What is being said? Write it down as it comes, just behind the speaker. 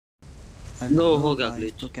No hello हो गया guys,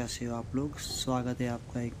 glitch. तो कैसे हो आप लोग। स्वागत है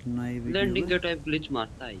आपका एक नए वीडियो लैंडिंग में। के टाइम ग्लिच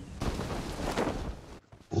मारता है ये।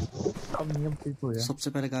 अब नियम ठीक हो गया। सबसे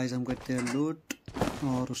पहले गाइस हम करते हैं लूट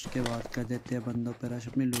और उसके बाद कर देते हैं बंदों पर रश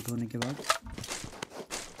अपनी लूट होने के बाद।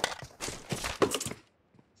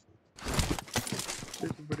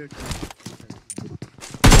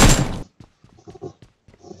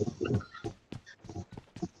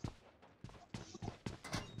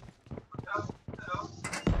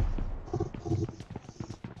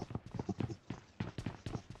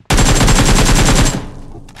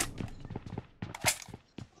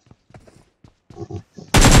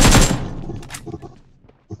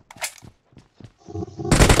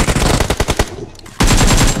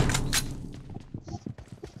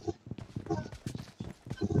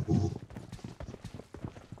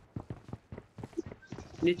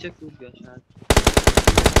 नीचे कूद गया शायद।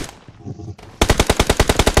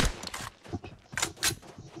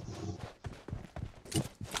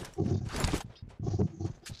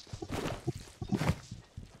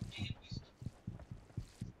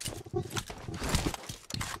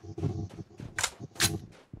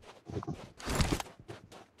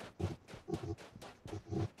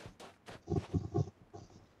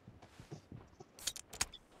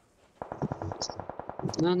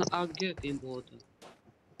 ना आगे कहीं बहुत है।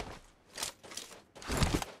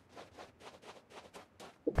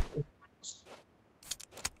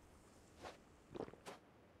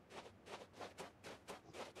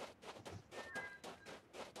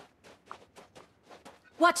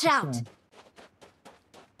 Watch out!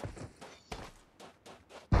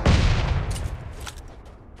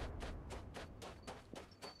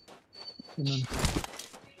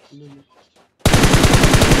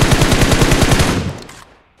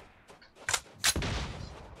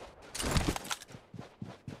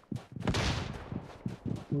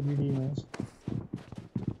 पूरी टीम है।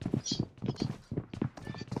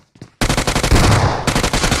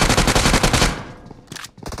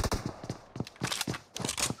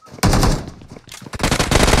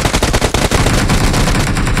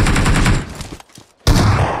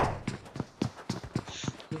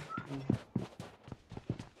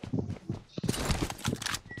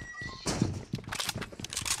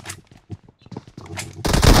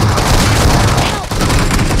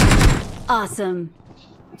 Awesome.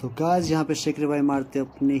 तो गाइस यहाँ पे शेखर भाई मारते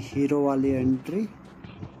अपनी हीरो वाली एंट्री।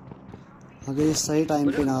 अगर ये सही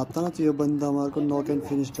टाइम पे ना आता ना तो ये बंदा हमारे को नॉक एंड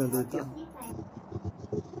फिनिश कर देता।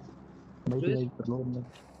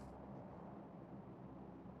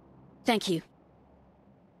 Thank you.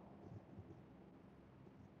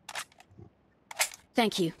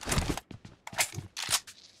 Thank you.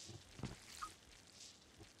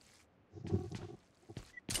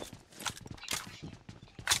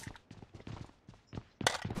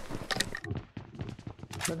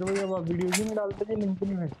 तो भैया आप वीडियो ही नहीं डालते कि लिंक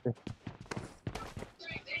नहीं भेजते?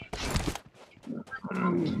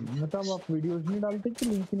 मतलब आप वीडियोस नहीं डालते कि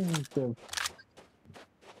लिंक नहीं भेजते?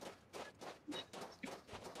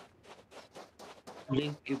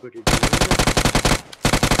 लिंक की बड़ी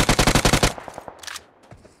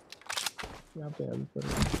यहाँ पे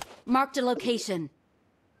Marked a location.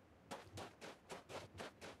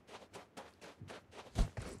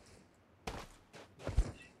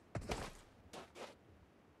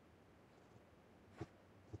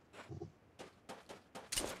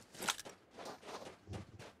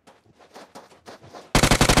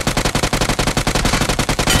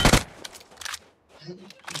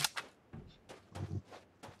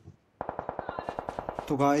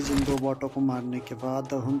 तो गाइस इन दो बॉटों को मारने के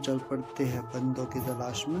बाद अब हम चल पड़ते हैं बंदों की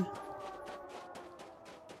तलाश में।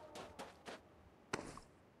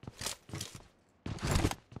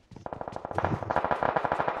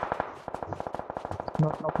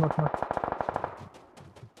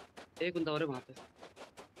 एक बंदा और है वहां पे।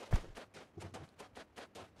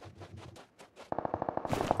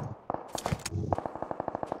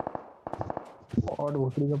 और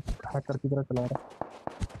भोसड़ी का हैकर की तरह चला रहा है।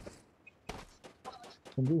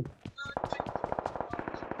 समझी?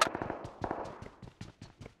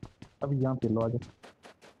 अभी यहाँ पे लो आजा।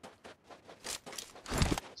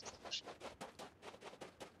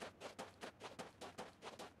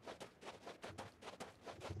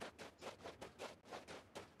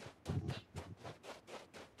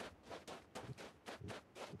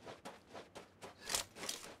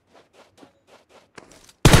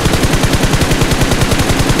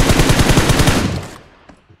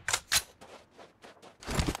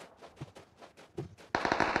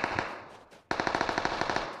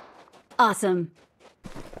 Awesome.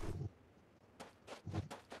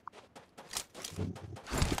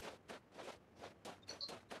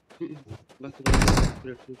 बस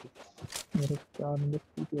क्रेट लेके। मेरे 4 नंबर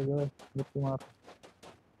की जगह है मुझे मार।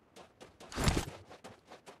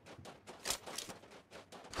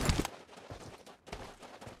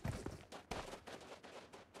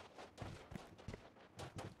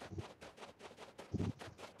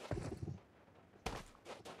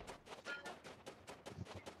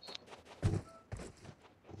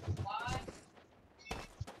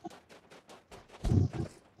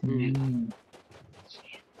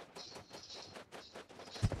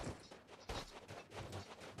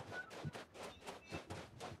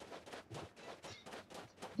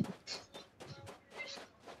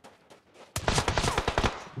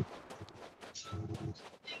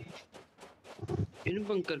 इन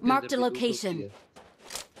बंकर के Marked a अंदर भी लूट होती location. है।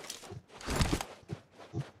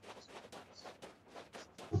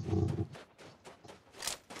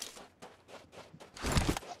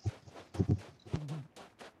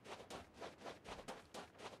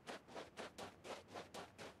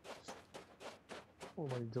 ओ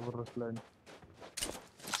भाई जबरदस्त land.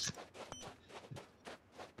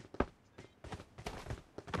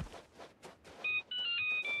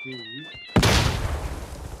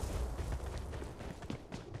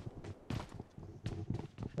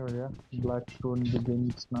 Oh yeah, Blackstone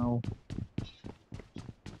begins now.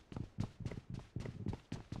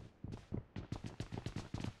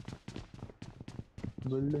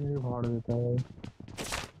 Building ही फाड़ देता है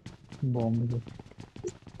बॉम्ब से।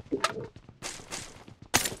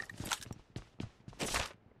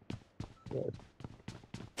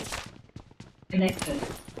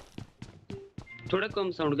 थोड़ा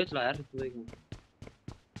कम साउंड का चला यार तू एक।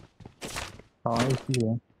 हाँ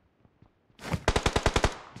इसलिए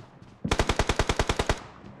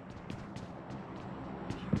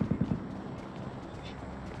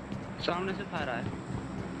सामने से फायर आया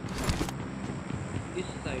इस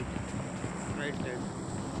साइड, राइट साइड।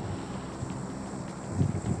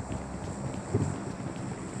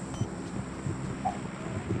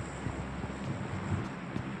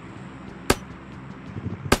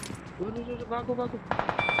 भागो भागो,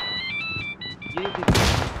 ये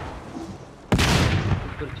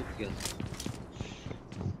ऊपर चिप गया।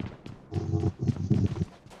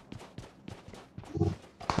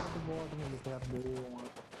 बहुत में लिखा यार मेरे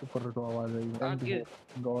ऊपर तो आवाज आई आगे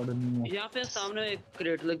गॉड नहीं है। यहाँ पे सामने एक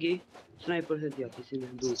क्रेट लगी, स्नाइपर से दिया किसी ने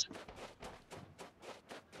दूर से।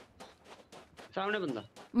 सामने बंदा।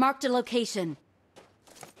 Marked a location.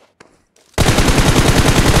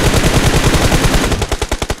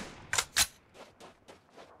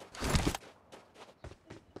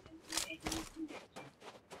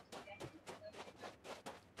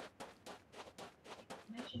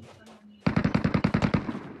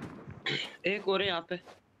 एक और है यहाँ पे।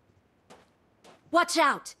 Watch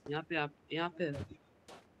out! यहाँ पे आप यहाँ पे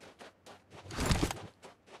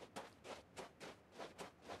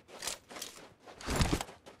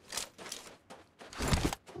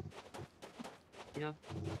यहाँ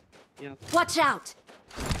Watch out!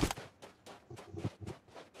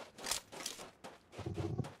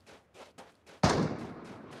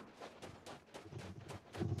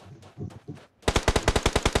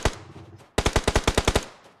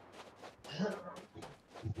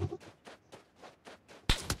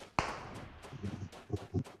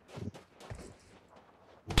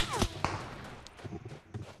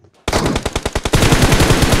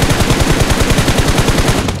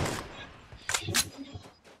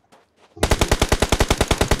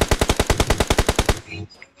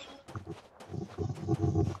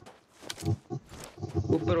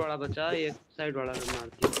 ऊपर वाला बचा, एक साइड वाला ने मार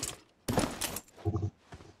दिया।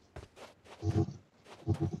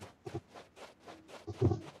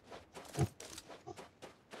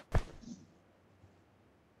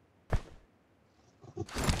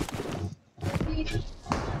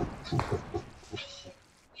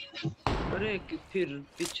 अरे फिर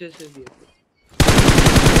पीछे से भी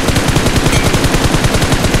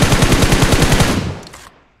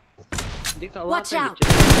देखा। Watch out!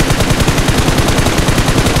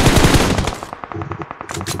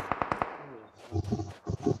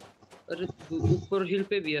 अरे ऊपर हिल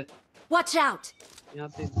पे भी है। Watch out! यहाँ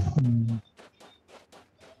पे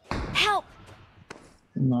Help!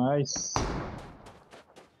 Nice.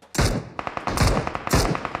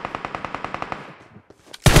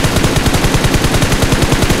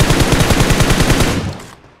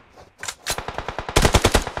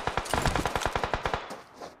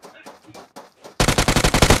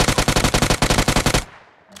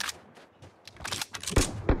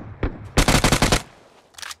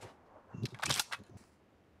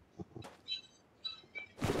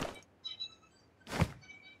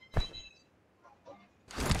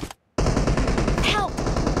 Help!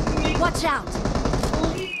 Watch out!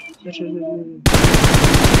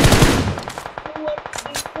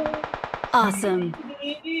 Awesome.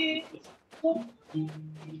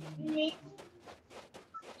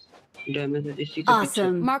 Damage है इसी के पीछे।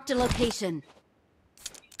 Awesome. Marked a location.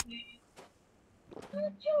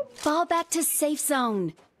 Fall back to safe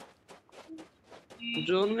zone.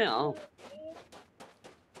 Zone में आओ।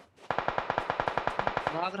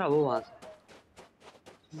 भाग रहा वो वहां से।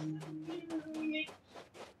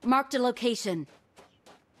 Marked a location.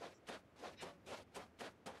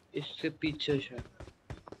 इसके पीछे शायद।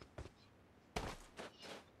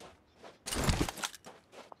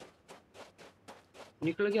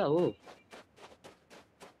 निकल गया वो।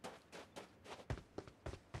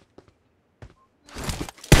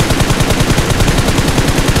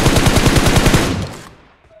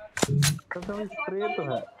 स्प्रे तो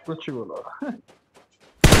है कुछ बोलो।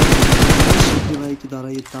 शिकी भाई की द्वारा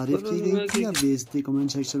ये तारीफ की गई थी या बेइज्जती, कमेंट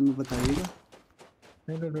सेक्शन में बताइएगा।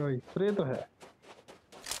 नहीं भाई स्प्रे तो है,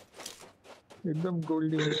 एकदम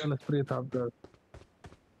गोल्डी वाला स्प्रे था आपका।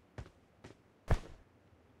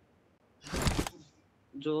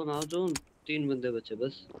 जोन आओ जोन, 3 बंदे बचे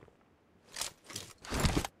बस।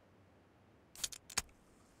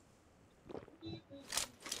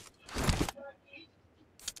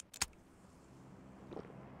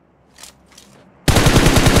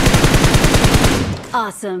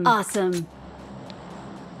 Awesome. Awesome.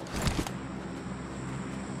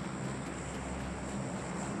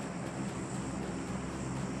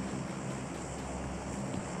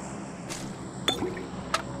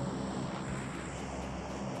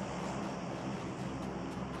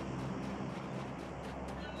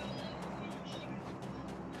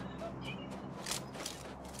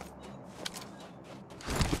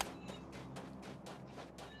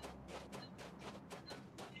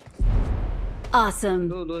 Awesome.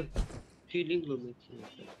 लो लो हीलिंग लो।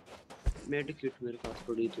 मेड किट मेरे पास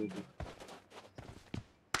पड़ी तो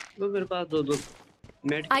वो मेरे पास दो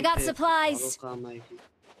मेड I got supplies. काम आएगी।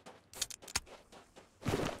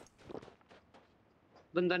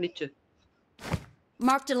 बंदा नीचे।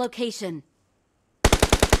 Marked a location.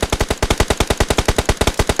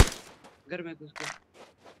 घर में घुस गया।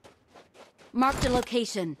 Marked a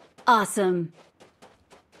location. Awesome.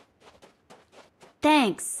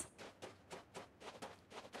 Thanks.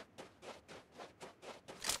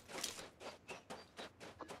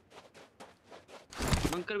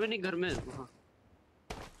 Bunker में नहीं, घर में वहाँ।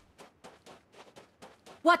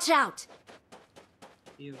 Watch out.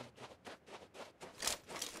 ये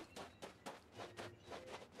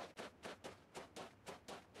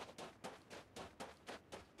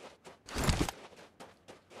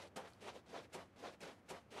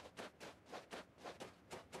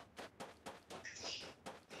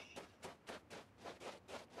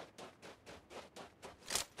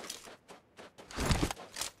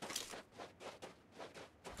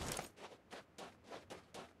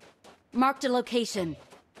Marked a location.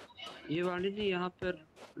 ये वाली नहीं, यहाँ पर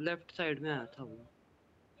लेफ्ट साइड में आया था वो।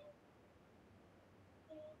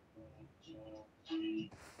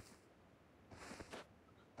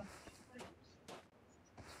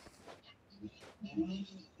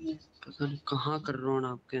 पता नहीं कहाँ कर रहा हूँ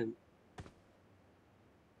आपके।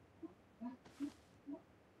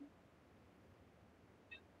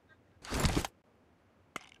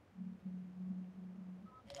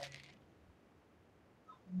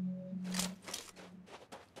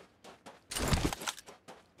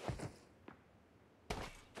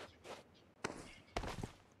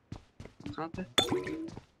 कहाँ पे?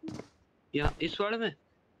 यहाँ इस वाले में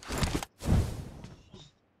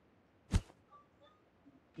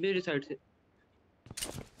मेरी साइड से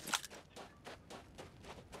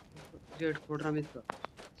गेट खोल रहा मैं इसका।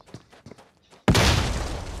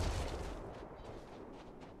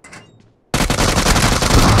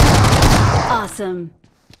 Awesome.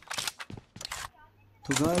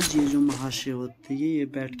 तो गाइस ये जो महाशय होते हैं ये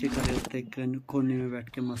बैठ के करे होते हैं कोने में बैठ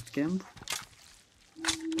के मस्त कैंप।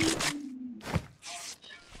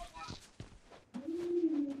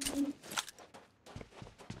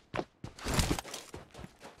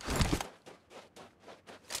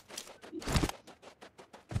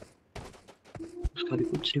 उसका भी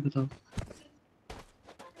कुछ नहीं बताओ।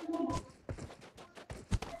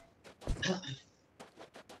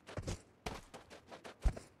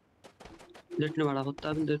 लेटने वाला होता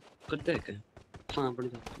है अंदर करते हैं क्या? हाँ पड़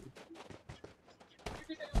जाती है।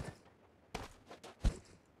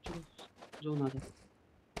 चलो जोन आ जा।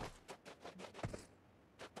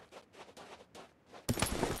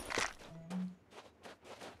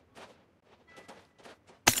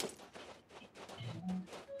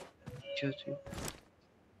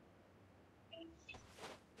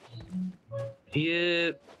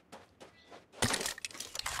 ये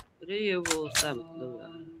अरे ये वो होता है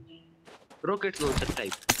मतलब rocket launcher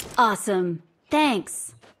type. Awesome. Thanks.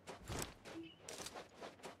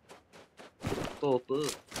 Top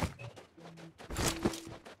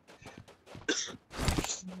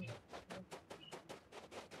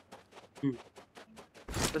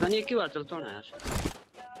पता नहीं एक ही बार चलता होना यार,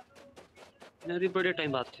 मेरी बड़े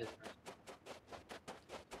टाइम बाद थे।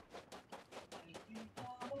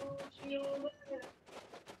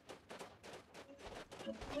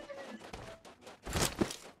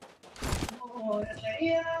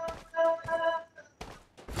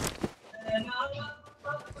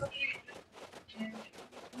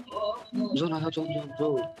 जोन आया, जोन जोन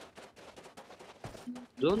जोन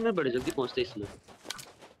जोन में बड़े जल्दी पहुंचते इसमें।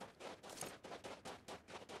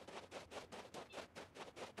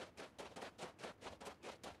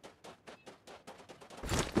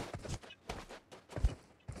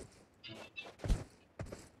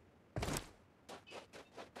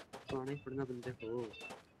 आना ही पड़ना बंदे को।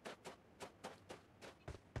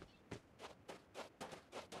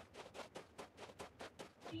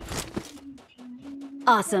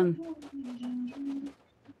 Awesome.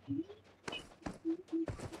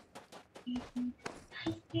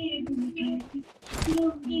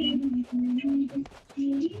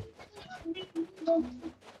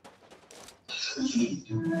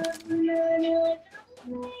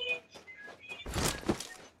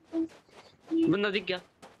 बंदा दिख गया।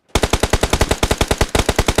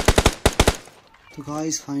 तो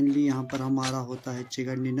गाइस फाइनली यहाँ पर हमारा होता है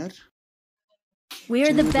chicken dinner.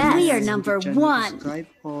 We're the best. We are number one. Subscribe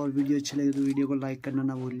और वीडियो अच्छी लगे तो वीडियो को लाइक करना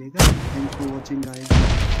ना भूलिएगा। Thanks for watching guys.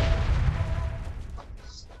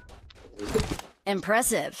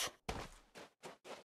 Impressive.